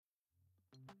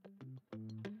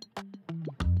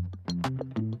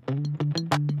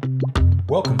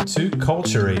Welcome to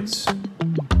Culture Eats,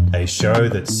 a show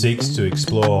that seeks to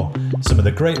explore some of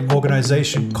the great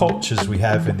organisation cultures we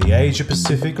have in the Asia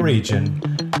Pacific region,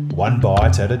 one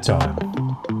bite at a time.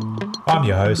 I'm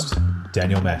your host,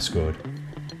 Daniel Mascord.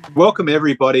 Welcome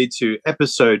everybody to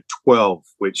episode 12,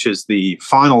 which is the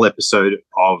final episode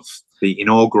of the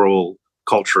inaugural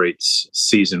Culture Eats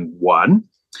season 1.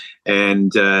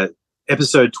 And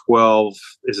episode 12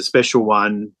 is a special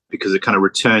one because it kind of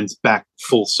returns back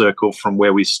full circle from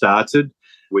where we started,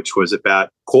 which was about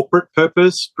corporate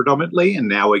purpose predominantly. And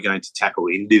now we're going to tackle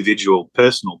individual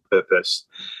personal purpose.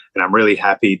 And I'm really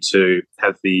happy to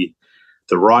have the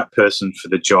right person for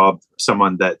the job,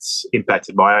 someone that's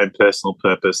impacted my own personal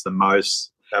purpose the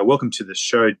most. Welcome to the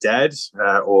show, Dad,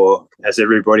 or as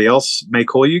everybody else may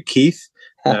call you, Keith,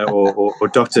 or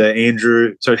Dr.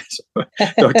 Andrew. Sorry,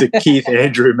 Dr. Keith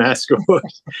Andrew Mascord.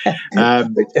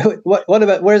 What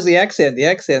about, where's the accent? The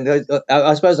accent,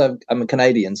 I suppose I'm a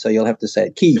Canadian, so you'll have to say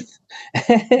it. Keith.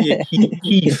 Yeah,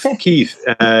 Keith.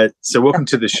 So welcome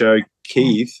to the show,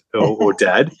 Keith, or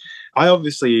Dad. I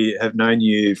obviously have known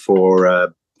you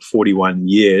for 41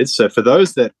 years. So for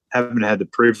those that haven't had the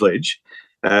privilege,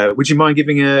 would you mind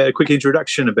giving a quick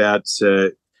introduction about who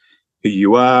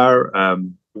you are,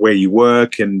 where you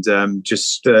work, and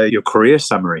just your career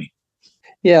summary?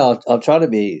 Yeah, I'll try to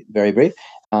be very brief.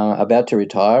 About to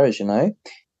retire, as you know,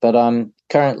 but I'm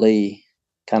currently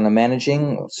kind of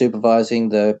managing or supervising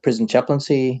the prison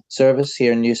chaplaincy service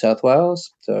here in New South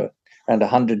Wales. So around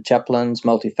 100 chaplains,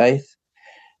 multi-faith,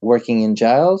 working in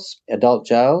jails, adult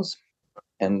jails,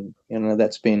 and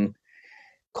that's been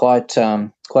quite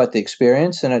the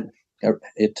experience. And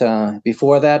it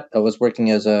before that, I was working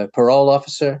as a parole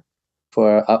officer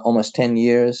for almost 10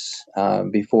 years.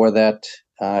 Before that,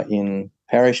 in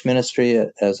parish ministry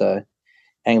as a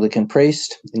Anglican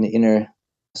priest in the inner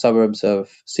suburbs of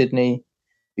Sydney.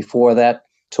 Before that,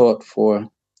 taught for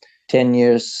 10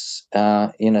 years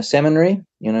in a seminary,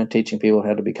 teaching people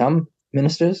how to become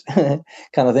ministers kind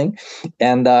of thing.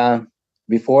 And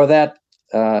before that,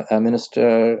 a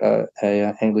minister,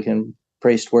 a Anglican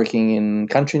priest working in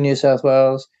country New South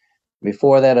Wales.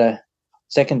 Before that, a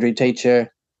secondary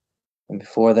teacher. And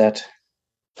before that,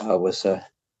 I was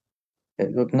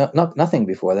nothing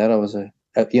before that. I was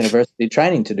at university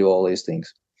training to do all these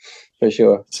things, for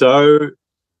sure. So,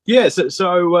 yeah,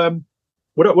 so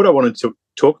what I wanted to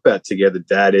talk about together,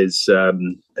 Dad, is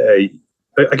I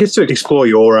guess to explore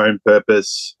your own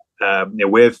purpose.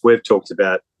 We've talked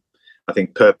about, I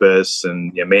think, purpose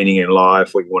and meaning in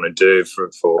life, what you want to do for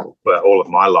all of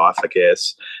my life, I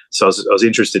guess. So I was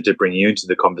interested to bring you into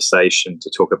the conversation to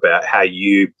talk about how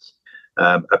you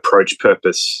approach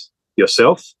purpose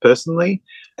yourself personally.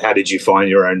 How did you find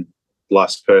your own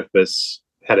life's purpose?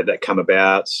 How did that come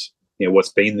about?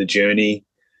 What's been the journey,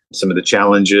 some of the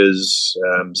challenges,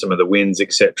 some of the wins,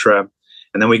 etc.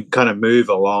 And then we kind of move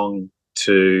along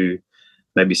to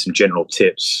maybe some general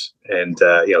tips and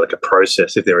like a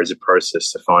process, if there is a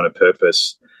process to find a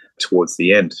purpose towards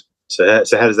the end. So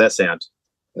how does that sound?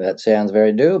 That sounds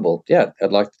very doable. Yeah,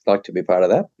 I'd like to be part of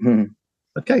that.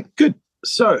 Okay, good.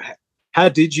 So how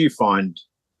did you find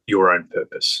your own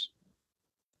purpose?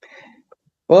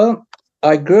 Well,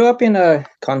 I grew up in a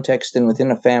context and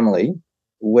within a family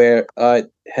where I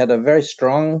had a very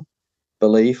strong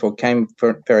belief, or came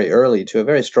very early to a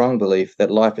very strong belief,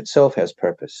 that life itself has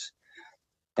purpose.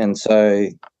 And so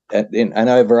an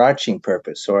overarching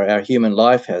purpose, or our human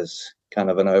life has kind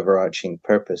of an overarching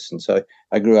purpose. And so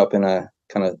I grew up in a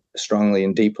kind of strongly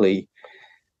and deeply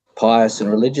pious and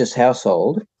religious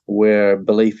household where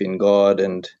belief in God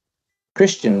and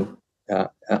Christian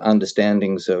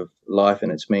understandings of life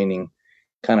and its meaning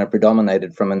kind of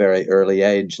predominated from a very early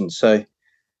age. And so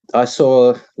I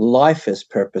saw life as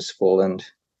purposeful. And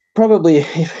probably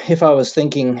if I was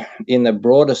thinking in the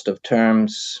broadest of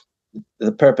terms,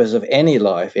 the purpose of any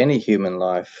life, any human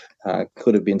life,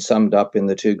 could have been summed up in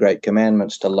the two great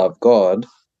commandments: to love God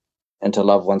and to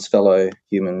love one's fellow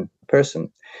human person.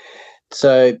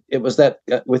 So it was that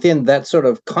within that sort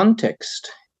of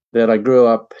context that I grew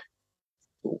up,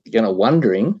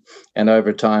 wondering, and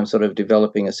over time sort of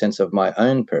developing a sense of my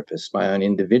own purpose, my own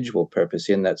individual purpose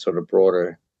in that sort of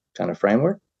broader kind of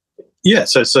framework. Yeah.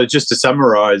 So just to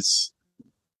summarize,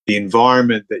 the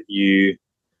environment that you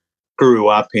grew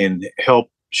up in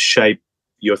helped shape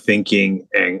your thinking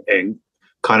and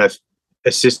kind of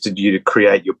assisted you to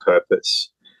create your purpose.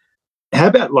 How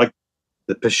about like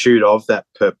the pursuit of that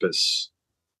purpose,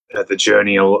 the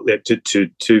journey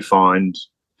to find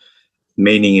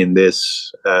meaning in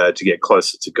this, to get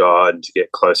closer to God, to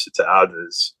get closer to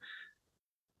others?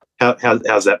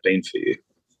 How's that been for you?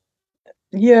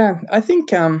 Yeah, I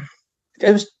think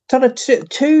it was sort of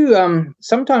two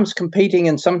sometimes competing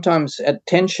and sometimes at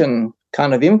tension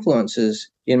kind of influences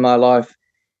in my life,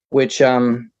 which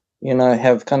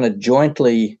have kind of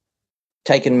jointly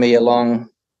taken me along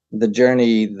the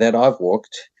journey that I've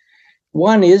walked.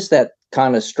 One is that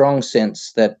kind of strong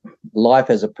sense that life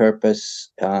has a purpose.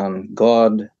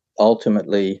 God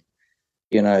ultimately,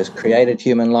 has created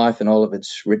human life and all of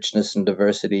its richness and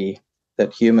diversity,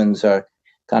 that humans are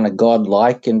kind of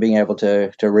God-like in being able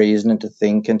to reason and to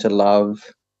think and to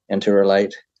love and to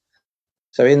relate.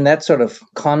 So in that sort of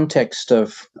context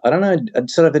of, I don't know,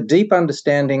 sort of a deep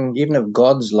understanding even of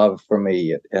God's love for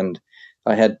me, and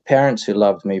I had parents who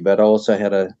loved me, but I also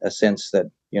had a sense that,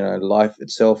 life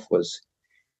itself was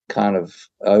kind of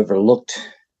overlooked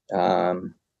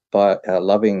by a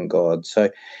loving God. So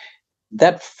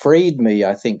that freed me,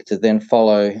 I think, to then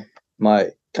follow my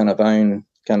kind of own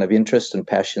kind of interest and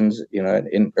passions.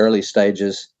 In early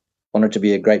stages, wanted to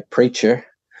be a great preacher.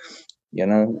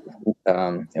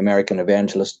 American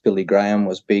evangelist Billy Graham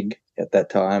was big at that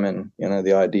time, and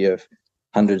the idea of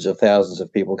hundreds of thousands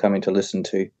of people coming to listen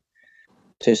to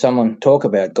someone talk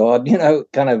about God,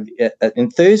 kind of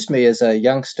enthused me as a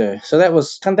youngster. So that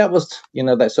was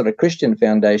that sort of Christian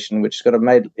foundation, which sort of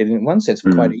made it in one sense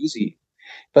quite easy.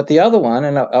 But the other one,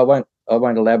 and I won't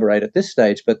elaborate at this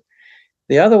stage, but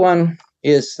the other one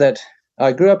is that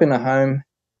I grew up in a home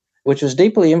which was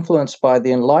deeply influenced by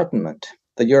the Enlightenment,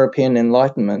 the European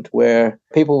Enlightenment, where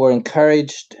people were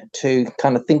encouraged to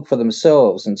kind of think for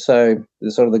themselves. And so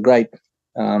the great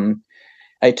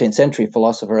 18th century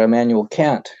philosopher Immanuel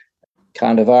Kant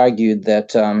kind of argued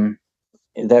that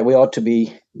we ought to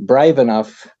be brave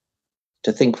enough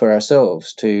to think for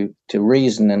ourselves, to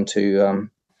reason and to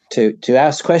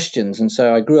ask questions. And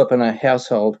so I grew up in a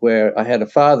household where I had a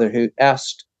father who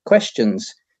asked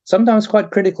questions, sometimes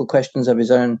quite critical questions of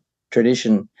his own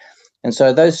tradition. And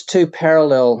so those two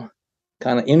parallel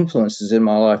kind of influences in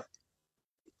my life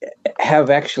have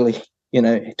actually,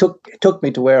 took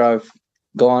me to where I've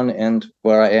gone and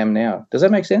where I am now. Does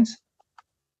that make sense?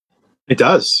 It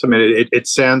does. I mean, it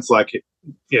sounds like,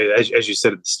 as you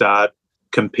said at the start,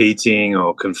 competing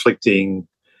or conflicting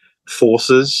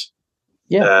forces.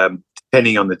 Yeah.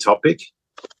 Depending on the topic.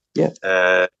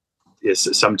 Yeah. Yes.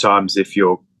 Sometimes if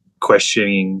you're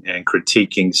questioning and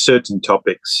critiquing certain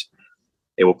topics,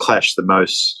 it will clash the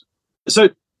most. So,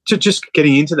 just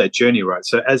getting into that journey, right?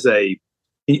 So,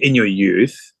 in your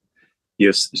youth,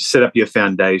 you set up your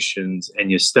foundations, and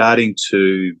you're starting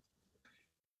to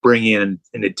bring in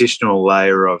an additional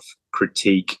layer of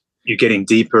critique. You're getting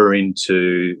deeper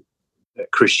into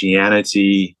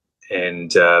Christianity.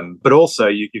 And but also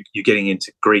you're getting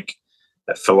into Greek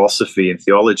philosophy and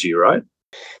theology, right?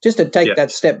 Just to take that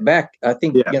step back, I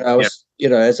think I was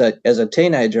as a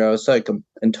teenager, I was so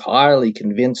entirely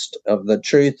convinced of the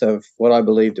truth of what I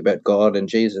believed about God and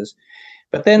Jesus.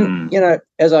 But then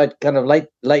as I kind of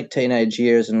late teenage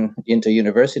years and into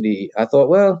university, I thought,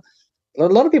 well, a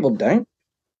lot of people don't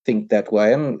think that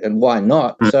way, and why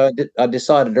not? So I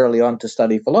decided early on to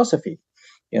study philosophy.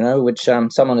 Which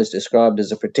someone has described as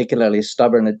a particularly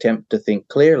stubborn attempt to think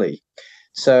clearly.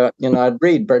 So, I'd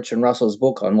read Bertrand Russell's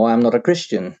book on Why I'm Not a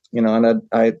Christian, and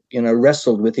I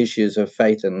wrestled with issues of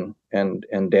faith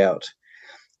and doubt.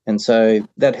 And so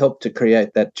that helped to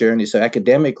create that journey. So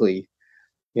academically,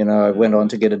 I went on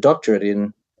to get a doctorate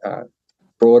in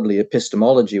broadly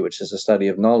epistemology, which is a study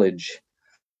of knowledge.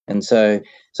 And so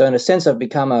in a sense, I've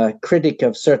become a critic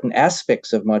of certain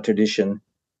aspects of my tradition,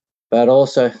 but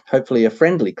also hopefully a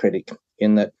friendly critic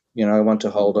in that, I want to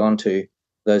hold on to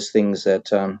those things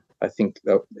that I think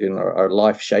are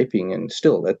life-shaping, and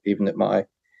still, even at my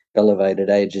elevated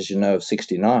age, as of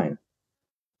 69.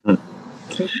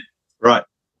 Right.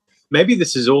 Maybe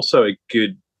this is also a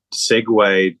good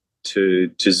segue to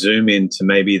zoom into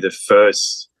maybe the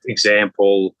first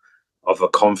example of a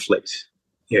conflict,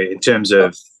 in terms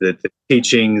of the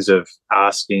teachings of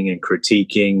asking and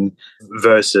critiquing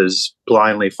versus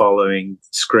blindly following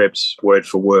scripts word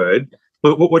for word.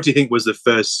 What do you think was the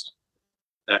first?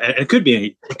 And it could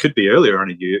be earlier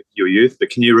on in your youth, but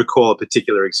can you recall a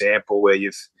particular example where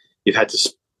you've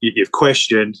you've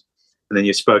questioned and then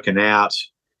you've spoken out,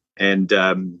 and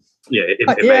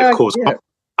it may have caused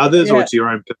others or to your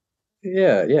own?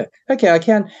 Yeah. Okay, I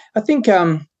can. I think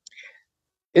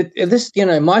this,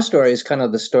 my story is kind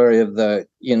of the story of the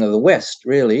West,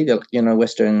 really,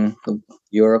 Western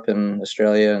Europe and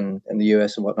Australia and the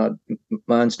US and whatnot.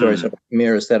 My own story sort of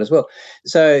mirrors that as well.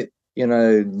 So,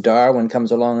 Darwin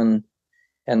comes along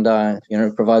and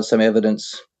provides some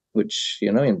evidence, which,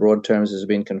 in broad terms has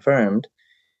been confirmed,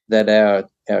 that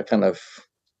our kind of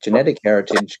genetic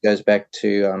heritage goes back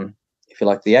to, if you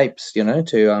like, the apes,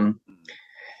 to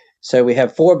So we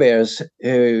have forebears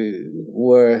who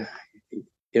were,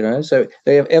 so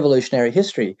they have evolutionary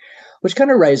history, which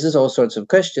kind of raises all sorts of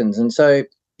questions. And so,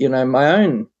 my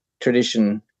own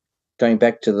tradition, going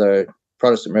back to the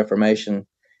Protestant Reformation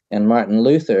and Martin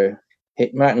Luther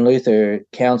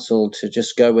counseled to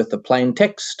just go with the plain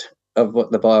text of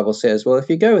what the Bible says. Well, if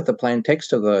you go with the plain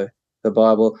text of the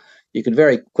Bible, you could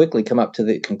very quickly come up to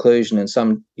the conclusion, and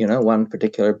some, one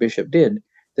particular bishop did,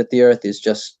 that the earth is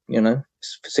just,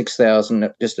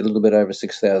 6,000, just a little bit over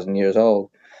 6,000 years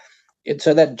old.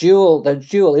 So the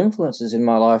dual influences in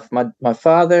my life, my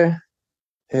father,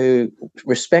 who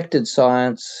respected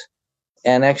science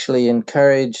and actually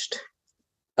encouraged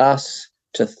us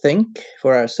to think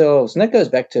for ourselves. And that goes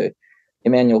back to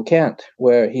Immanuel Kant,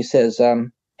 where he says,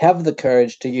 have the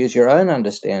courage to use your own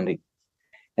understanding,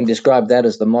 and describe that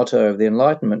as the motto of the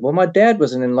Enlightenment. Well, my dad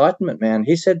was an Enlightenment man.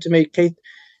 He said to me, Keith,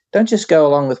 don't just go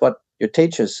along with what your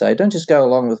teachers say. Don't just go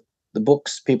along with the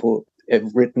books people have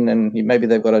written and maybe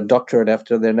they've got a doctorate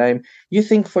after their name. You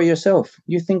think for yourself.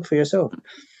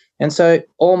 And so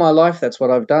all my life, that's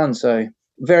what I've done. So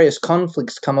various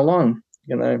conflicts come along.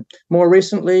 More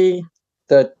recently,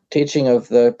 the teaching of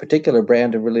the particular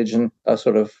brand of religion I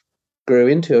sort of grew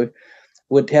into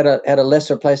had a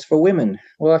lesser place for women.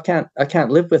 Well, I can't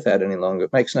live with that any longer.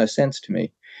 It makes no sense to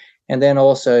me. And then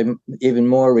also, even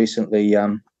more recently,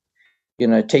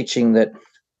 teaching that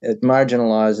it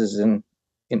marginalizes and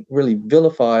really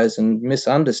vilifies and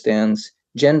misunderstands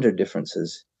gender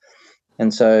differences.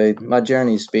 And so my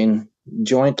journey's been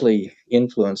jointly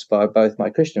influenced by both my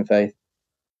Christian faith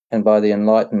and by the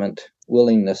Enlightenment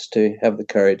willingness to have the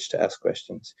courage to ask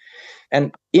questions.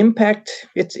 And impact,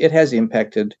 it has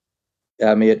impacted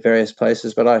me at various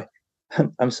places, but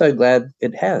I'm so glad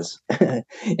it has.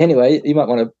 Anyway, you might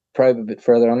want to probe a bit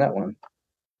further on that one.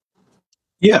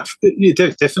 Yeah,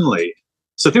 definitely.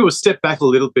 So I think we'll step back a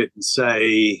little bit and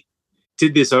say,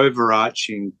 did this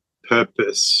overarching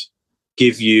purpose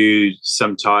give you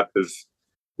some type of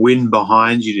wind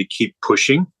behind you to keep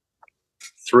pushing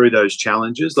through those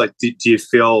challenges? Like, do you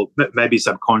feel maybe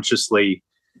subconsciously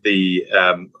the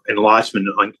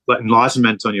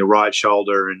enlightenment on your right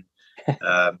shoulder and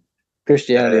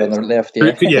Christianity on the left,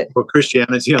 or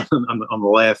Christianity on the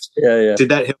left. Yeah. Did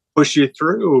that help push you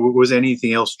through, or was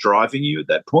anything else driving you at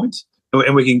that point?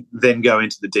 And we can then go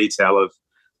into the detail of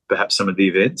perhaps some of the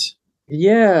events.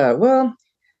 Yeah, well,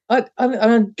 I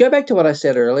go back to what I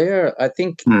said earlier. I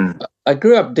think I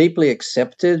grew up deeply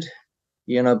accepted,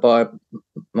 by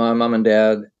my mum and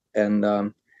dad,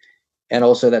 and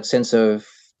also that sense of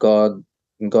God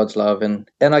and God's love, and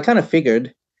I kind of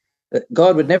figured that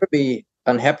God would never be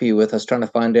unhappy with us trying to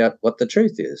find out what the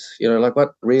truth is, like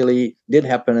what really did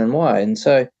happen and why. And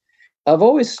so I've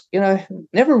always,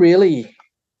 never really,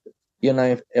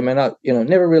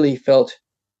 never really felt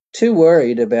too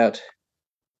worried about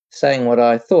saying what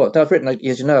I thought. I've written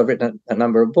a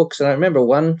number of books, and I remember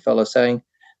one fellow saying,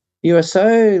 "You are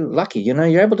so lucky,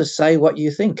 you're able to say what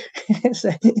you think."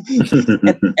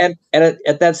 and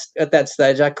at that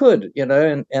stage, I could,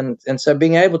 and so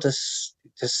being able to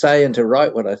say and to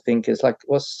write what I think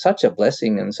was such a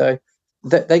blessing. And so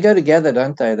they go together,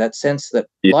 don't they? That sense that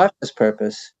life has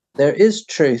purpose. There is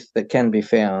truth that can be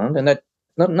found, and that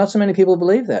not so many people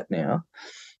believe that now.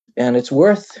 And it's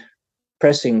worth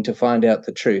pressing to find out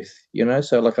the truth,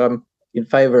 So I'm in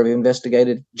favor of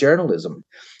investigative journalism,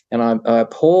 and I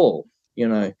abhor,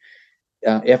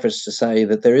 efforts to say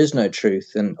that there is no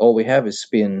truth and all we have is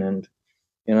spin and,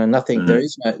 nothing.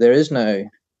 Mm-hmm.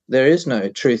 There is no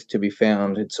truth to be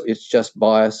found. It's just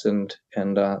bias and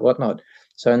whatnot.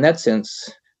 So in that sense,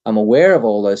 I'm aware of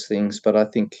all those things, but I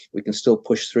think we can still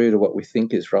push through to what we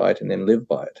think is right and then live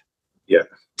by it. Yeah.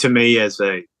 To me, as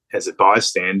a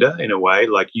bystander, in a way,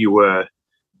 like you were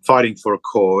fighting for a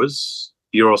cause,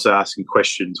 you're also asking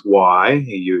questions why.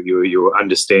 You're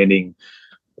understanding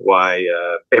why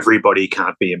everybody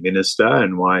can't be a minister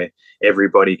and why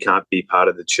everybody can't be part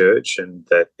of the church and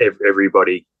that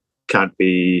everybody can't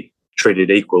be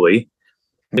treated equally.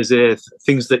 Is there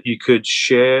things that you could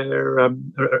share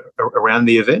around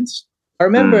the events? I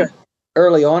remember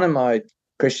early on in my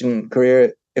Christian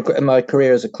career, my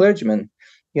career as a clergyman,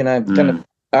 kind of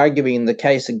arguing the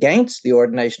case against the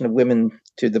ordination of women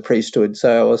to the priesthood.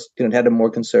 So I was, had a more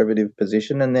conservative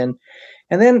position, and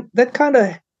then that kind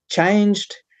of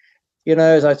changed,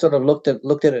 as I sort of looked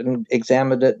at it and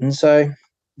examined it. And so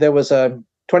there was a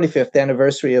 25th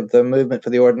anniversary of the movement for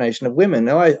the ordination of women.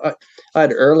 Now, I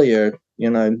had earlier,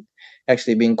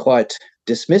 actually been quite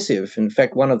dismissive. In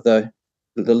fact, one of the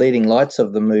leading lights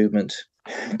of the movement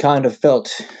kind of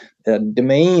felt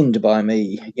demeaned by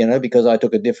me, because I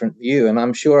took a different view. And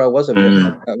I'm sure I was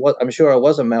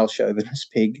a male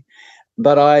chauvinist pig,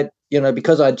 but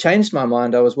because I'd changed my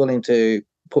mind, I was willing to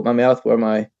put my mouth where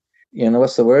my,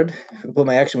 what's the word? Put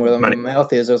my action where my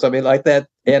mouth is, or something like that.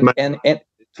 And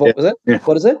what was it? Yeah.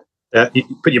 What is it? You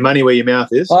put your money where your mouth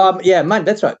is.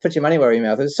 That's right. Put your money where your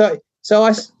mouth is. So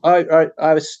I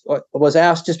was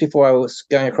asked just before I was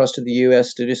going across to the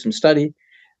US to do some study,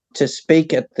 to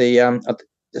speak at the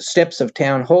steps of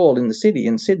Town Hall in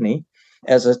Sydney,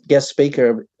 as a guest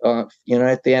speaker, at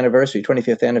the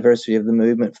 25th anniversary of the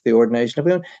movement for the ordination of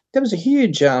women. That was a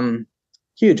huge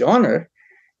honor,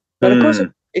 but of course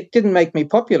it didn't make me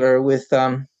popular with,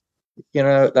 that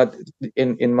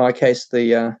in my case,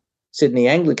 the Sydney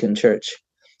Anglican Church,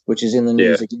 which is in the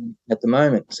news again at the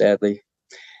moment, sadly.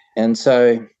 And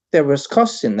so there was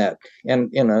costs in that, and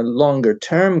longer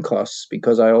term costs,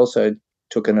 because I also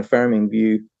took an affirming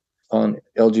view on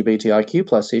LGBTIQ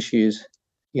plus issues.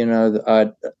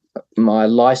 My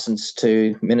license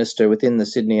to minister within the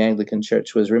Sydney Anglican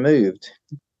Church was removed.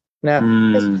 Now,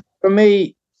 for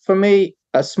me,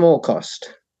 a small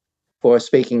cost for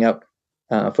speaking up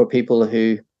for people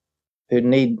who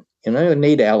need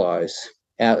allies.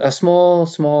 A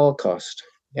small cost,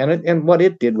 and what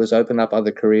it did was open up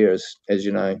other careers, as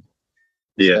you know.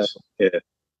 Yes,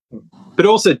 but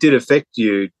also it did affect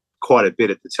you quite a bit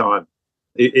at the time.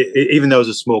 Even though it was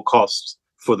a small cost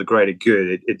for the greater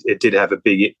good, it did have a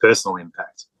big personal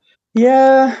impact.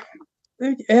 Yeah,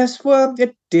 yes, well,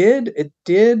 it did.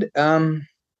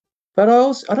 But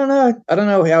I don't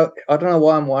know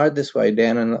why I'm wired this way,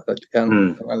 Dan,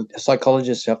 and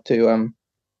psychologists have to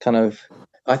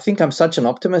I think I'm such an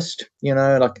optimist,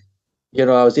 I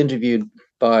was interviewed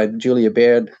by Julia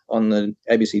Baird on the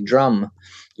ABC Drum,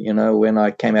 when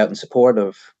I came out in support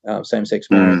of same-sex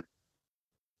marriage.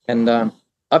 And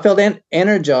I felt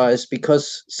energized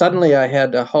because suddenly I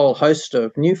had a whole host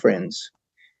of new friends,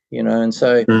 and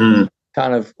so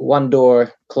kind of one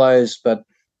door closed, but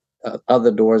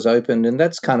other doors opened, and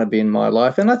that's kind of been my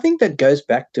life. And I think that goes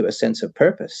back to a sense of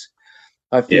purpose.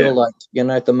 I feel like,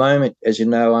 at the moment, as you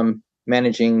know, I'm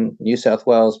managing New South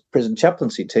Wales prison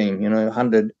chaplaincy team,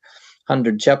 100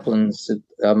 chaplains,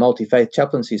 multi-faith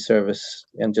chaplaincy service,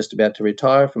 and just about to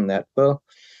retire from that. Well,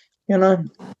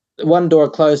 one door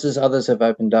closes, others have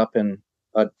opened up, and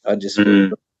I just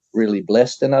feel really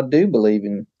blessed. And I do believe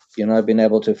in, I've been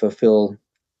able to fulfill,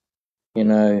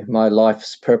 my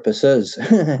life's purposes,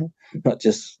 not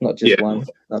just one.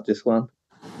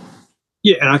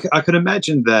 Yeah, and I can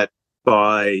imagine that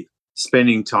by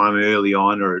spending time early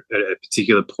on, or at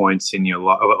particular points in your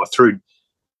life, or through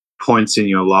points in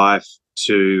your life,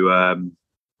 to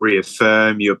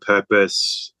reaffirm your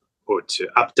purpose or to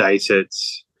update it,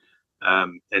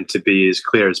 and to be as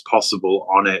clear as possible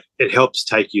on it. It helps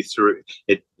take you through.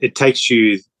 It takes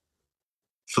you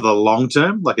for the long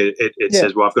term. Like it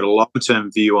says, well, I've got a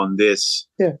long-term view on this.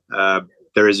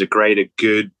 There is a greater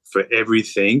good for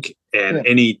everything, and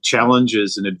any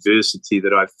challenges and adversity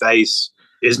that I face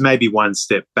is maybe one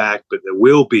step back, but there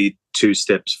will be 2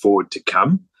 steps forward to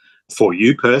come for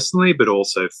you personally, but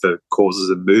also for causes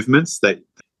and movements that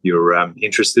you're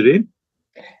interested in.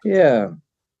 Yeah.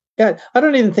 I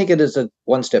don't even think it is a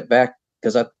one step back,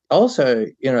 because I also,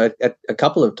 at a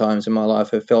couple of times in my life,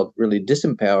 have felt really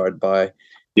disempowered by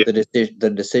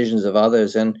the decisions of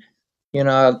others. And, and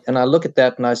I look at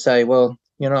that and I say, well,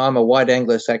 I'm a white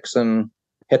Anglo-Saxon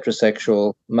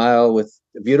heterosexual male with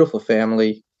a beautiful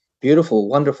family, beautiful,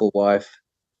 wonderful wife,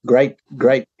 great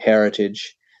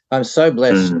heritage. I'm so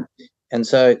blessed. And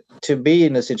so to be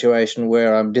in a situation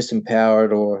where I'm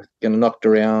disempowered or knocked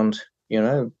around,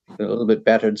 a little bit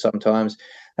battered sometimes,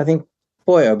 I think,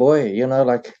 boy, oh boy,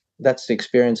 like that's the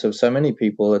experience of so many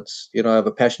people. It's, I have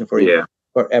a passion for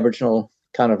Aboriginal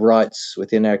kind of rights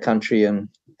within our country, and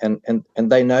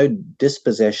they know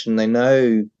dispossession, they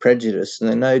know prejudice, and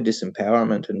they know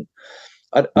disempowerment. And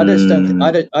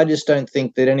I just don't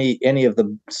think that any of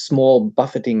the small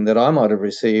buffeting that I might have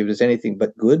received is anything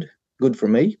but good for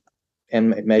me, and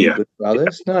maybe good for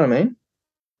others. You know what I mean?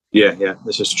 Yeah,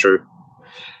 this is true.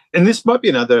 And this might be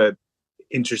another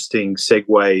interesting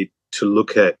segue to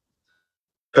look at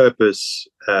purpose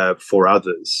for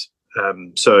others.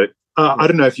 So I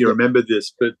don't know if you remember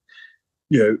this, but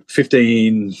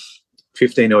 15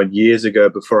 odd years ago,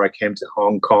 before I came to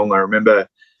Hong Kong, I remember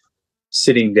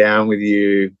sitting down with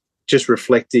you, just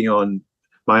reflecting on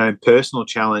my own personal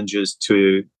challenges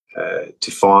to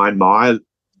find my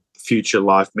future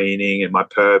life meaning and my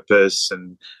purpose.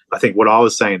 And I think what I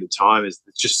was saying at the time is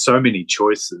there's just so many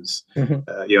choices.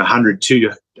 100,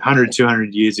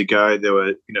 200 years ago, there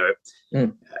were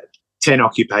 10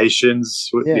 occupations,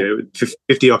 Yeah.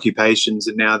 50 occupations,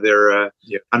 and now there are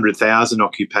 100,000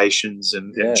 occupations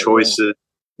and choices.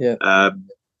 Yeah.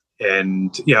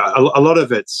 And a lot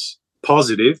of it's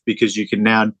positive because you can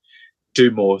now do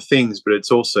more things, but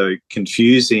it's also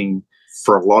confusing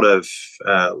for a lot of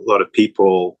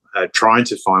people trying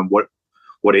to find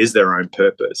what is their own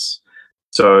purpose.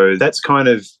 So that's kind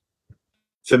of,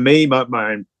 for me, my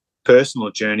own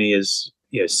personal journey is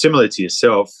similar to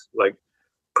yourself, like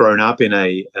grown up in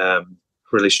a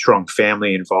really strong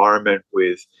family environment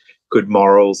with good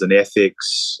morals and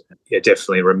ethics.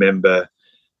 Definitely remember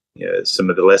some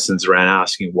of the lessons around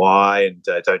asking why, and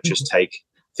don't just take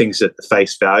things at the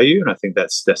face value. And I think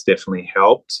that's definitely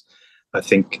helped. I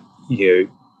think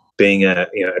being a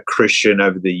Christian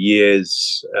over the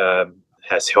years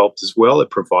has helped as well. It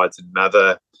provides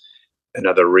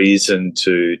another reason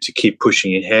to keep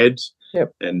pushing ahead.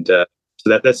 Yep. And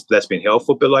so that's been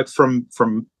helpful. But like from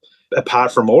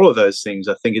apart from all of those things,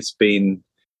 I think it's been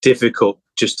difficult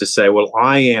just to say, well,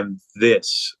 I am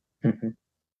this. Mm-hmm.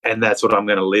 And that's what I'm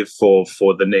going to live for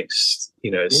the next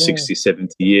 60,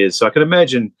 70 years. So I can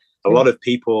imagine a lot of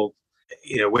people,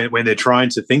 when they're trying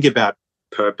to think about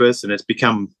purpose, and it's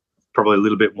become probably a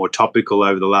little bit more topical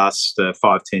over the last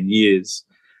 5-10 years,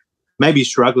 maybe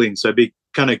struggling. So it'd be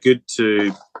kind of good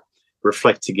to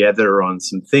reflect together on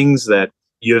some things that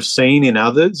you've seen in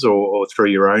others or through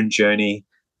your own journey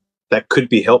that could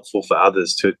be helpful for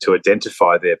others to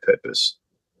identify their purpose.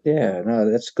 Yeah, no,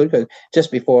 that's good.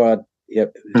 Just before I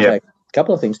say a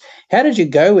couple of things, how did you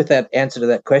go with that answer to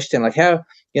that question? Like how,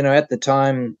 at the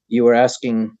time you were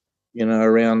asking,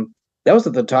 around, that was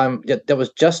at the time, that was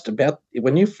just about,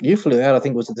 when you flew out, I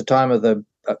think it was at the time of the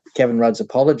Kevin Rudd's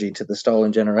apology to the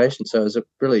Stolen Generation. So it was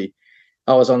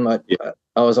I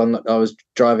was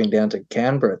driving down to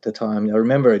Canberra at the time. I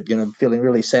remember, feeling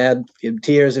really sad,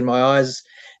 tears in my eyes,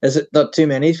 not too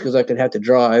many because I could have to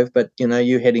drive, but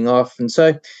you heading off, and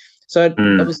so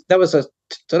that was a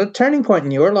sort of turning point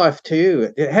in your life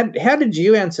too. How did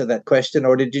you answer that question,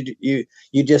 or did you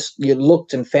just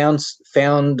looked and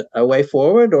found a way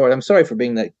forward? Or I'm sorry for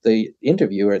being the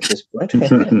interviewer at this point.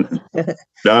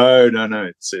 No.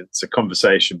 It's a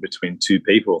conversation between two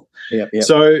people. Yeah.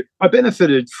 So I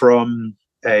benefited from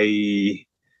a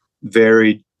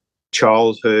varied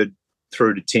childhood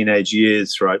through to teenage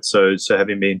years, right? So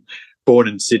having been born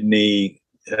in Sydney,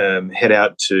 head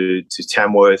out to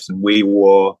Tamworth and Wee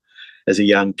Waa as a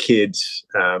young kid,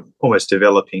 almost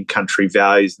developing country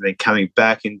values, and then coming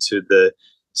back into the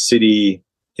city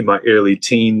in my early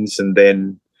teens, and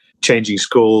then changing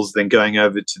schools, then going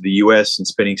over to the US and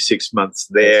spending 6 months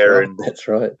there. That's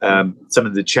right. Some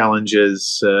of the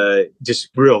challenges, just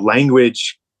real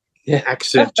language,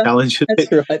 accent challenges.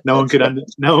 Right. No one could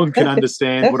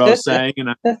understand what I was saying,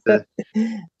 and I had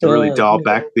to really dial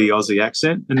back the Aussie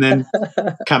accent. And then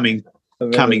coming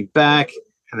back,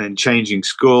 and then changing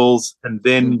schools, and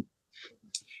then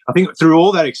I think through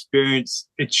all that experience,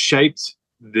 it shaped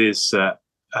this a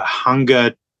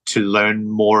hunger to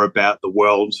learn more about the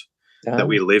world that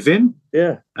we live in.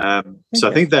 Yeah. So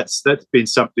I think that's been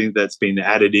something that's been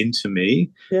added into me.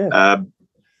 Yeah.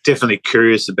 Definitely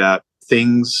curious about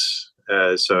things.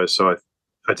 So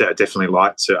I definitely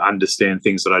like to understand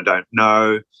things that I don't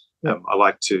know. Yeah. I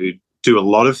like to do a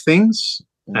lot of things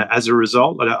as a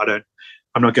result.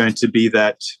 I'm not going to be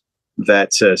that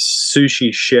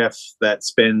sushi chef that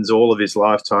spends all of his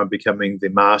lifetime becoming the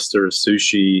master of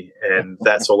sushi, and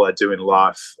that's all I do in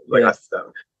life.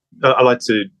 I like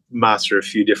to master a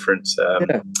few different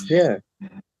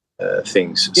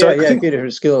things. So a few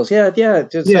different skills. Got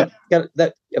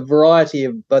that a variety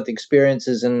of both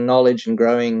experiences and knowledge, and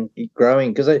growing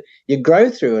because you grow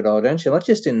through it all, don't you? Not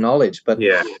just in knowledge, but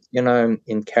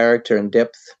in character and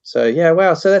depth. So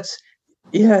wow. So that's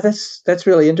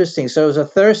really interesting. So it was a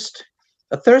thirst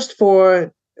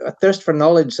for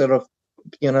knowledge, sort of,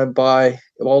 by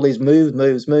all these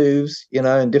moves,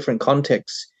 in different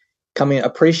contexts, coming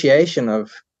appreciation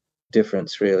of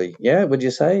difference, really. Yeah, would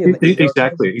you say?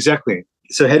 Exactly.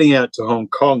 So heading out to Hong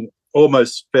Kong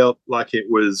almost felt like it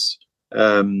was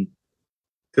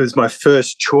my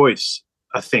first choice,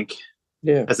 I think,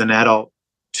 as an adult,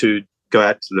 to go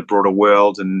out to the broader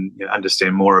world and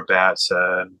understand more about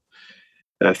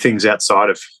things outside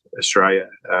of Australia,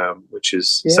 which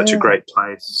is such a great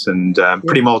place and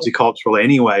pretty multicultural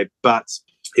anyway, but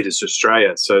it is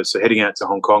Australia. So heading out to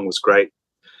Hong Kong was great.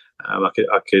 I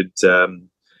could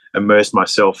immerse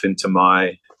myself into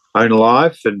my own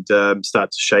life and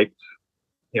start to shape,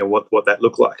 what that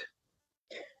looked like.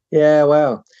 Yeah,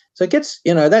 wow. So it gets,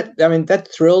 that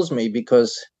thrills me,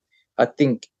 because I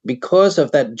think because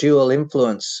of that dual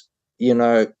influence,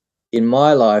 in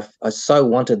my life, I so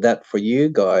wanted that for you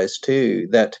guys too,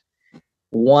 that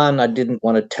one, I didn't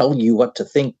want to tell you what to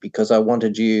think because I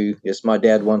wanted you, as my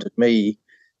dad wanted me,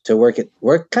 to work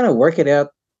it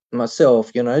out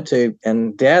myself,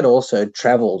 and Dad also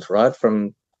traveled, right,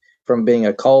 from being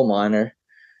a coal miner,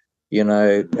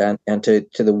 and to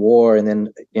the war, and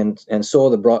then and saw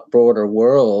the broader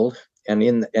world,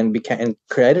 and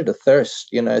created a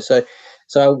thirst,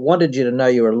 so I wanted you to know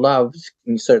you were loved,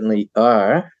 and you certainly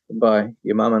are, by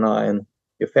your mum and I and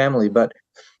your family, but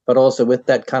also with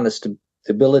that kind of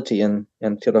stability and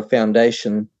sort of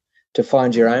foundation to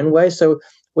find your own way. So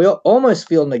we almost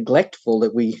feel neglectful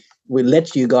that we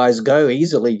let you guys go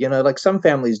easily, like some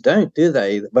families don't, do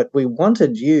they? But we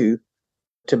wanted you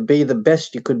to be the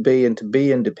best you could be and to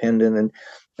be independent,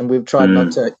 and we've tried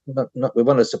not to not we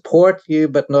want to support you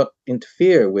but not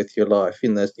interfere with your life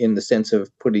in the sense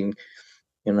of putting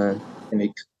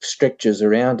any strictures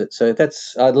around it. So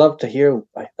that's, I'd love to hear,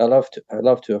 I'd love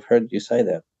to have heard you say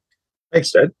that.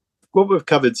 Thanks, Dad. What we've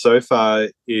covered so far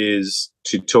is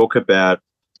to talk about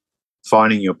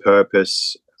finding your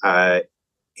purpose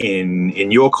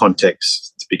in your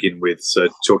context to begin with. So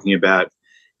talking about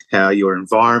how your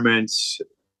environment,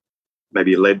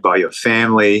 maybe led by your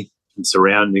family and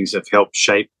surroundings, have helped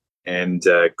shape and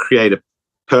create a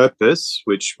purpose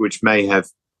which may have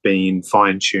been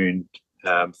fine-tuned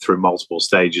through multiple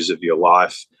stages of your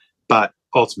life, but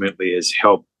ultimately has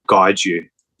helped guide you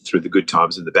through the good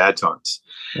times and the bad times.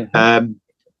 Mm-hmm.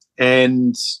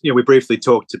 And we briefly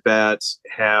talked about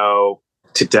how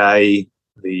today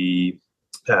the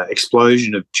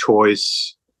explosion of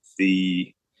choice,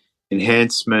 the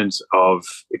enhancement of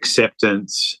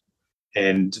acceptance,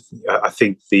 and I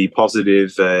think the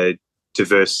positive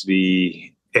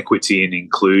diversity, equity, and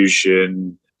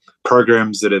inclusion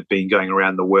programs that have been going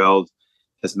around the world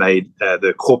has made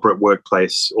the corporate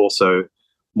workplace also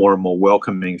more and more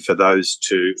welcoming for those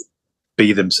to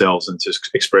be themselves and to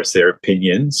express their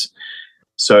opinions.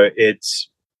 So it's,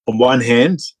 on one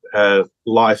hand,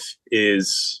 life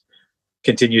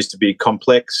continues to be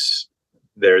complex.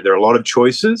 There are a lot of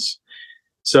choices.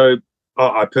 So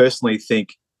I personally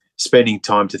think spending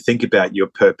time to think about your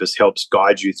purpose helps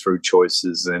guide you through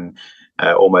choices and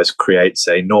almost creates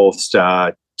a North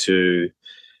Star to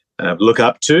look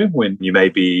up to when you may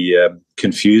be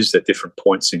confused at different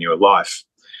points in your life.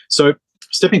 So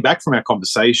stepping back from our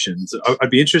conversations, I'd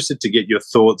be interested to get your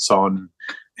thoughts on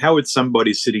how would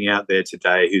somebody sitting out there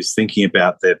today who's thinking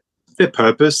about their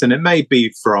purpose, and it may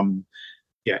be from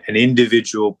an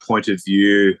individual point of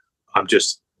view, I'm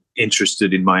just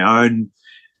interested in my own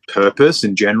purpose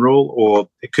in general, or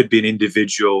it could be an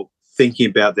individual thinking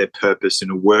about their purpose in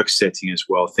a work setting as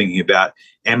well, thinking about,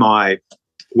 am I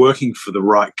working for the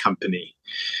right company?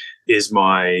 Is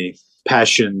my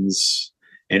passions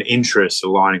and interests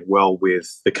aligning well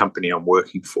with the company I'm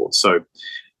working for? So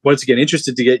once again,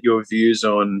 interested to get your views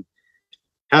on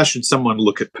how should someone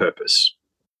look at purpose?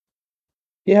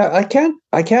 Yeah, I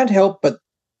can't help but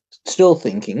still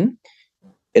thinking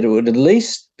it would at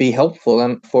least be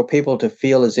helpful for people to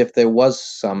feel as if there was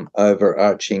some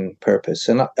overarching purpose.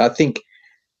 And I think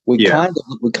we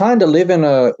kind of live in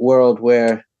a world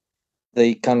where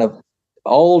the kind of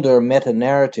older meta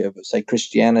narrative, say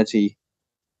Christianity,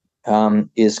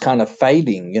 is kind of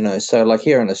fading. So like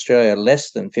here in Australia,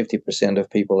 less than 50% of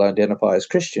people identify as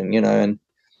Christian. And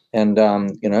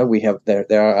we have there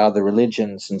are other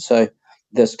religions, and so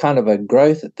there's kind of a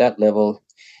growth at that level.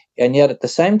 And yet at the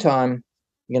same time,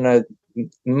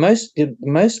 most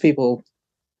people,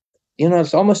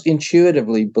 it's almost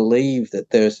intuitively believe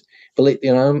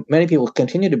that many people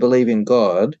continue to believe in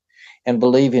God and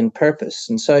believe in purpose.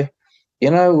 And so,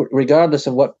 regardless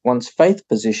of what one's faith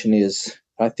position is,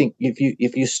 I think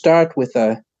if you start with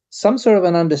some sort of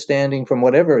an understanding from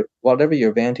whatever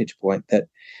your vantage point,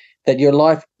 that your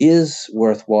life is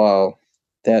worthwhile,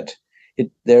 that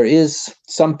there is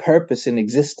some purpose in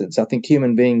existence. I think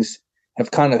human beings have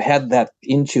kind of had that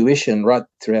intuition right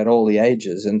throughout all the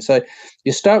ages. And so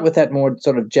you start with that more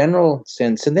sort of general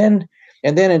sense. And then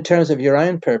in terms of your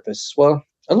own purpose, well,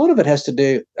 a lot of it has to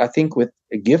do, I think, with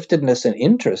giftedness and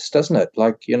interest, doesn't it?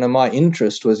 Like, my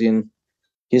interest was in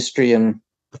history and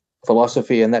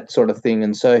philosophy and that sort of thing.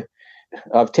 And so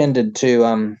I've tended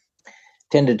to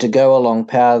go along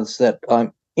paths that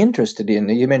I'm interested in.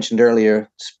 You mentioned earlier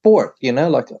sport,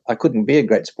 like I couldn't be a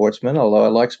great sportsman, although I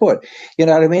like sport. You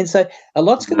know what I mean? So a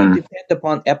lot's going to depend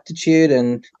upon aptitude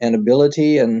and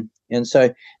ability. And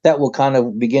so that will kind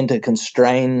of begin to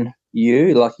constrain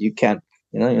you. Like you can't,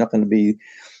 you're not going to be,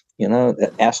 an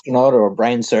astronaut or a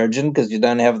brain surgeon because you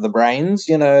don't have the brains,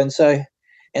 and so,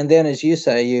 and then as you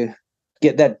say,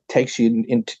 that takes you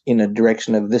in a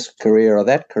direction of this career or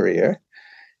that career.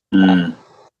 Mm.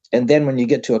 And then when you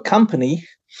get to a company,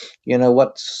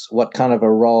 what kind of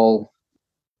a role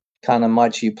kind of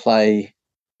might you play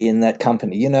in that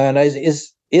company? And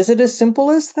is it as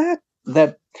simple as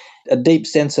that a deep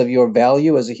sense of your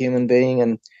value as a human being,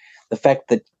 and the fact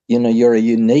that you're a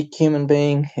unique human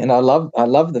being. And I love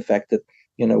the fact that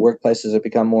workplaces have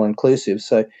become more inclusive,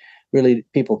 so really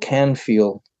people can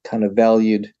feel kind of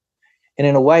valued. And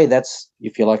in a way, that's,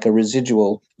 if you like, a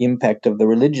residual impact of the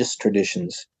religious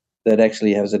traditions that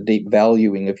actually has a deep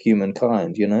valuing of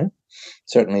humankind.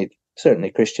 Certainly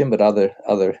Christian, but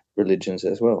other religions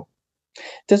as well.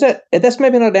 That's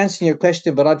maybe not answering your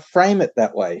question, but I'd frame it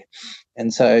that way.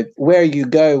 And so where you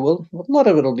go, well, a lot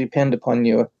of it will depend upon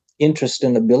your interest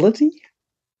and ability.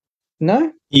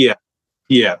 No? Yeah.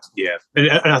 And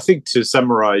I think, to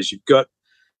summarize, you've got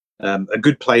a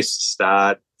good place to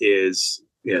start is,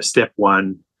 step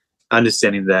one,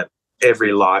 understanding that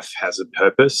every life has a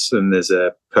purpose, and there's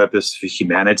a purpose for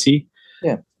humanity.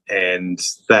 Yeah. And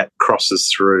that crosses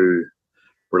through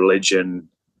religion.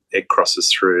 It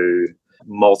crosses through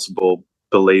multiple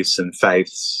beliefs and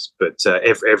faiths, but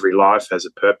every life has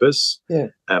a purpose. Yeah.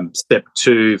 Step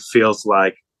two feels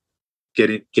like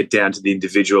get down to the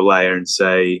individual layer and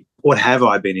say, what have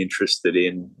I been interested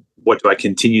in? What do I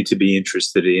continue to be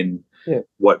interested in? Yeah.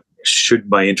 What should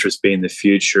my interest be in the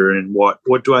future? And what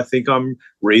do I think I'm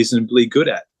reasonably good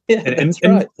at? Yeah,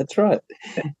 that's right.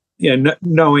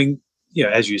 Knowing,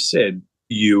 as you said,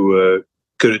 you were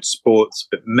good at sports,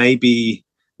 but maybe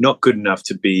not good enough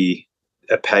to be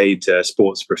a paid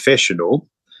sports professional.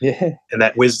 Yeah. And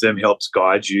that wisdom helps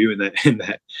guide you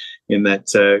in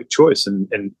that choice.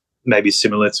 And maybe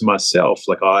similar to myself,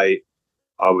 like I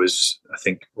was, I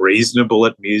think, reasonable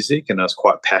at music, and I was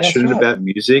quite passionate about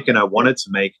music, and I wanted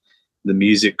to make the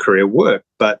music career work.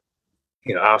 But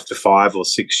after 5 or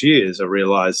 6 years, I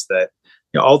realized that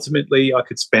ultimately I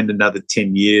could spend another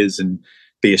 10 years and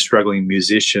be a struggling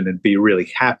musician and be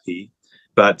really happy.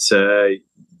 But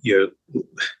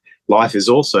life is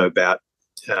also about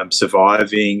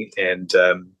surviving and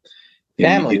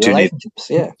family relationships.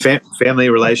 Family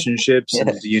relationships, Yeah.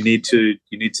 and you need to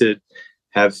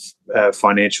have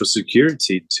financial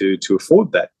security to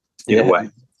afford that in a way.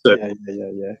 So,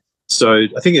 So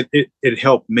I think it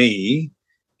helped me.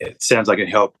 It sounds like it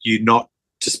helped you not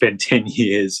to spend 10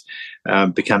 years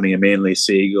becoming a Manly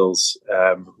Seagulls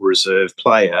reserve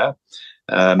player.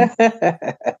 Not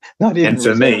even and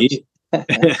for reserves. me,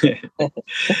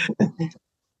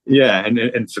 yeah,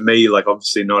 and for me, like,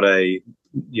 obviously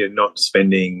not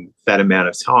spending that amount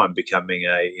of time becoming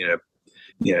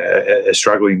a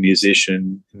struggling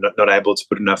musician, not able to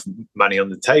put enough money on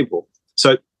the table.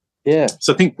 So I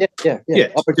think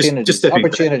opportunities.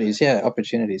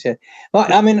 Opportunities.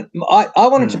 Well, I mean, I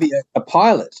wanted to be a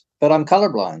pilot, but I'm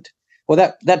colorblind. Well,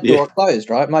 that door closed,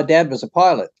 right? My dad was a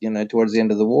pilot, towards the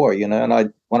end of the war, and I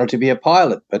wanted to be a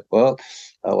pilot, but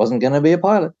I wasn't going to be a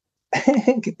pilot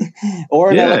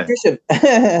or an electrician.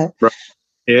 Right.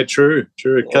 Yeah, true.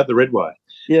 Cut the red wire.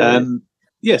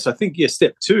 Yes, I think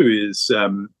step two is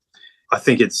I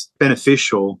think it's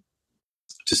beneficial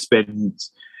to spend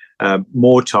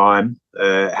more time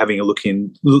having a look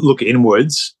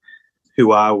inwards.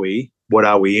 Who are we? What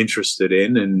are we interested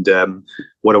in? And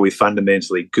what are we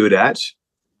fundamentally good at?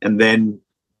 And then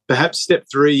perhaps step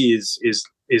three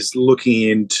is looking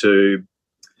into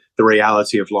the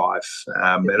reality of life.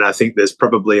 And I think there's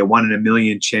probably a 1 in a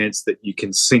million chance that you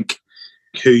can sync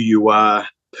who you are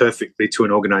perfectly to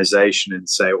an organization and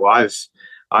say, well,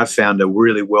 I've found a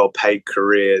really well-paid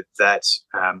career that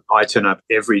I turn up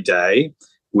every day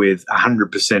with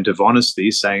 100% of honesty,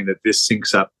 saying that this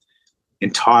syncs up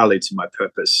entirely to my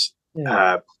purpose.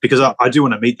 Because I do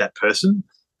want to meet that person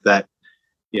that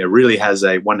really has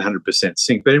a 100%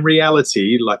 sync. But in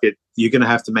reality, you're going to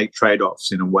have to make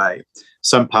trade-offs in a way.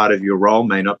 Some part of your role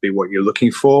may not be what you're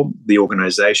looking for. The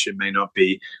organization may not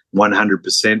be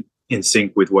 100% in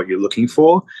sync with what you're looking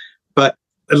for. But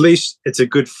at least it's a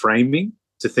good framing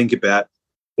to think about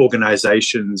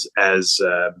organizations as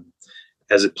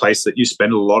a place that you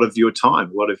spend a lot of your time,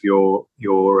 a lot of your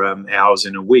hours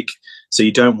in a week. So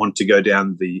you don't want to go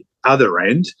down the other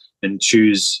end and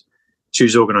choose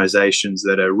organizations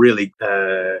that are really,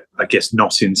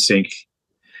 not in sync,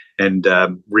 and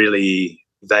really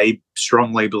they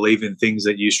strongly believe in things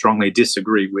that you strongly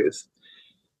disagree with.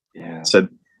 Yeah. So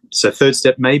third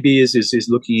step maybe is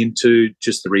looking into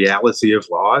just the reality of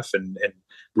life and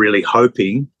really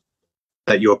hoping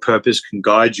that your purpose can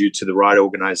guide you to the right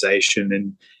organization,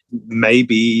 and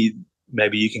maybe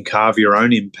you can carve your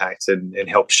own impact and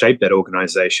help shape that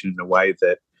organization in a way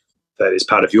that that is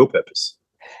part of your purpose.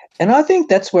 And I think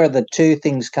that's where the two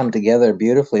things come together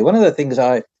beautifully. One of the things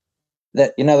that,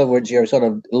 in other words, your sort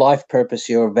of life purpose,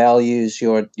 your values,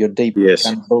 your deep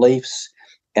kind of beliefs,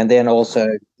 and then also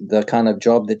the kind of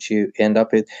job that you end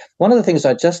up with. One of the things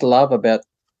I just love about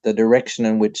the direction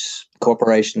in which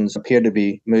corporations appear to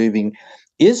be moving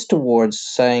is towards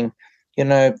saying,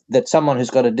 that someone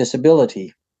who's got a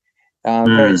disability,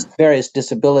 various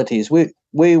disabilities,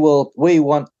 we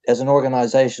want as an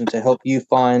organization to help you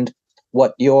find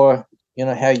what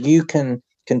how you can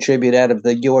contribute out of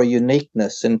your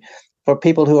uniqueness. And for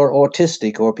people who are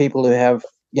autistic or people who have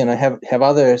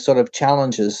other sort of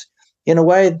challenges, in a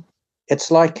way, it's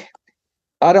like,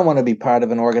 I don't want to be part of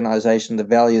an organization, the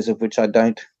values of which I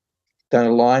don't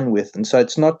align with. And so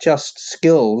it's not just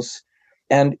skills.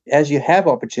 And as you have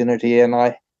opportunity, and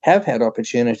I have had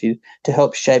opportunity to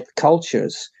help shape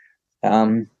cultures,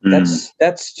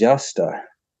 that's just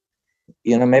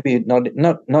maybe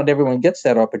not everyone gets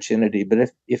that opportunity,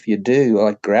 but if you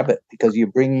do, grab it, because you're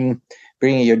bringing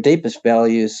your deepest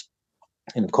values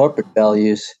and corporate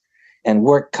values and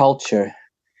work culture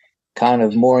kind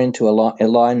of more into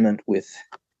alignment with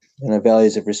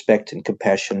values of respect and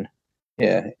compassion.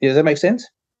 Yeah, does that make sense?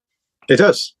 It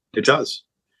does.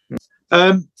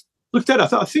 Look, Dad,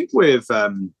 I think we've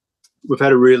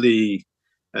had a really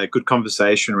good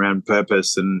conversation around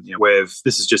purpose, and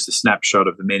this is just a snapshot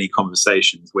of the many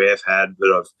conversations we've had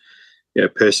that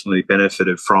I've personally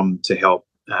benefited from to help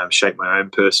shape my own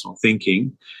personal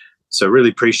thinking. So really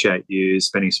appreciate you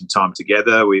spending some time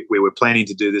together. We were planning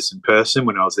to do this in person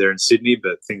when I was there in Sydney,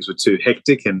 but things were too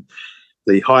hectic, and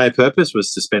the higher purpose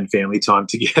was to spend family time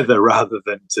together rather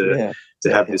than to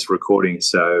have this recording.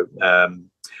 So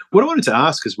what I wanted to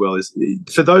ask as well is,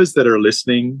 for those that are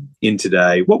listening in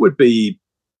today, what would be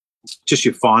just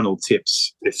your final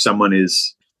tips if someone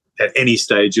is at any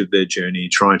stage of their journey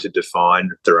trying to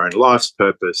define their own life's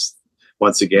purpose?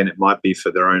 Once again, it might be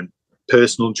for their own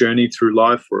personal journey through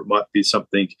life, or it might be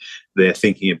something they're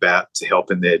thinking about to help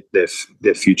in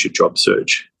their future job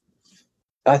search.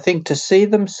 I think to see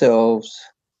themselves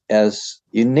as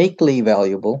uniquely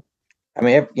valuable,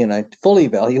 fully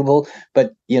valuable,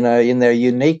 but, in their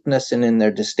uniqueness and in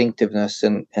their distinctiveness,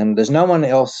 and there's no one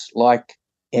else like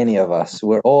any of us.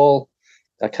 We're all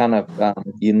a kind of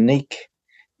unique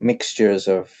mixtures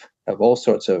of all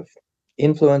sorts of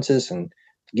influences and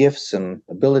gifts and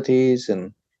abilities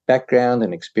and background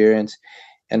and experience,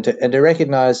 and to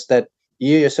recognize that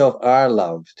you yourself are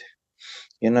loved,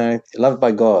 loved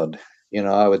by God,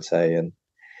 I would say, and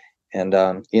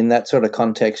in that sort of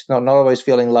context, not always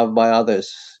feeling loved by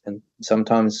others, and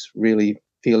sometimes really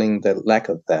feeling the lack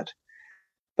of that,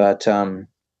 but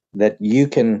that you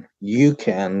can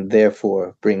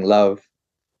therefore bring love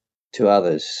to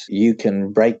others. You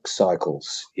can break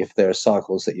cycles if there are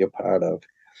cycles that you're part of,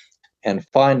 and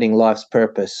finding life's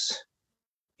purpose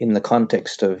in the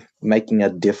context of making a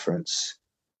difference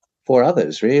for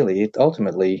others. Really,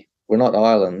 ultimately, we're not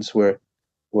islands. We're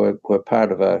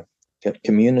part of a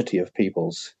community of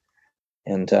peoples,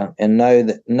 and know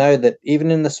that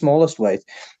even in the smallest ways,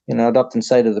 I'd often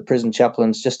say to the prison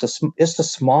chaplains, just a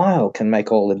smile can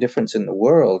make all the difference in the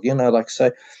world. There's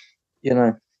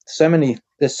so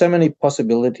many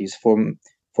possibilities for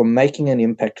making an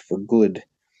impact for good,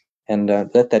 and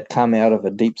let that come out of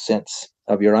a deep sense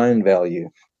of your own value.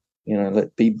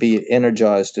 Let be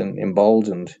energized and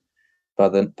emboldened by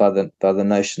the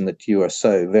notion that you are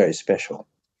so very special,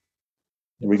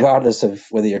 regardless of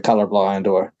whether you're colorblind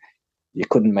or you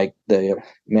couldn't make the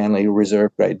Manly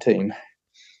reserve grade team.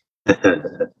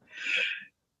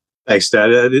 Thanks,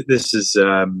 Dad. This is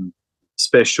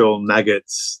special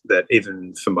nuggets that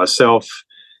even for myself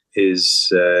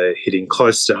is hitting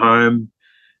close to home.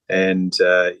 And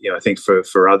I think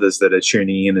for others that are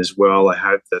tuning in as well, I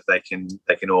hope that they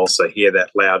can also hear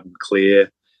that loud and clear.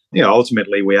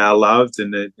 Ultimately we are loved,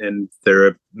 and there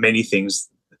are many things,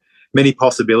 many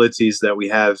possibilities that we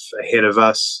have ahead of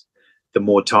us. The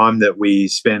more time that we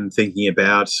spend thinking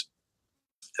about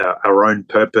our own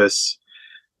purpose,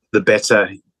 the better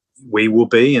we will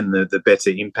be, and the better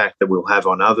impact that we'll have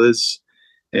on others.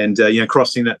 And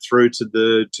crossing that through to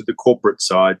the corporate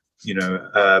side,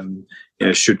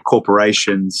 should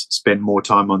corporations spend more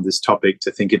time on this topic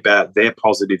to think about their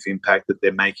positive impact that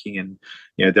they're making? And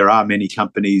there are many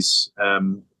companies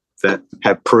that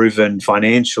have proven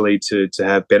financially to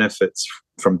have benefits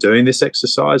from doing this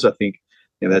exercise. I think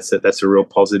that's a real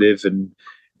positive, and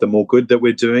the more good that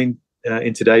we're doing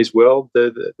in today's world,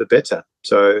 the better.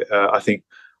 So I think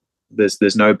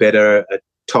there's no better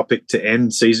topic to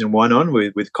end season 1 on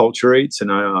with Culture Eats,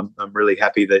 and I'm really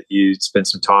happy that you spent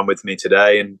some time with me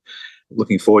today and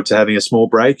looking forward to having a small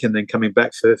break and then coming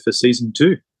back for season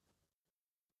 2.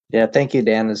 Yeah, thank you,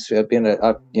 Dan. It's been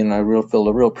a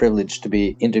real privilege to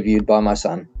be interviewed by my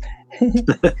son.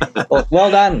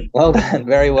 Well done,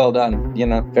 very well done.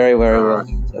 Very well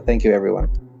done. So thank you, everyone.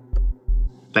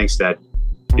 Thanks, Dad.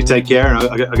 You take care.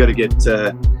 I got to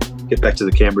get back to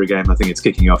the Canberra game. I think it's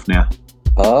kicking off now.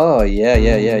 Oh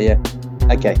yeah.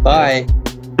 Okay, bye.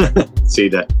 See you,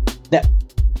 Dad. Yeah.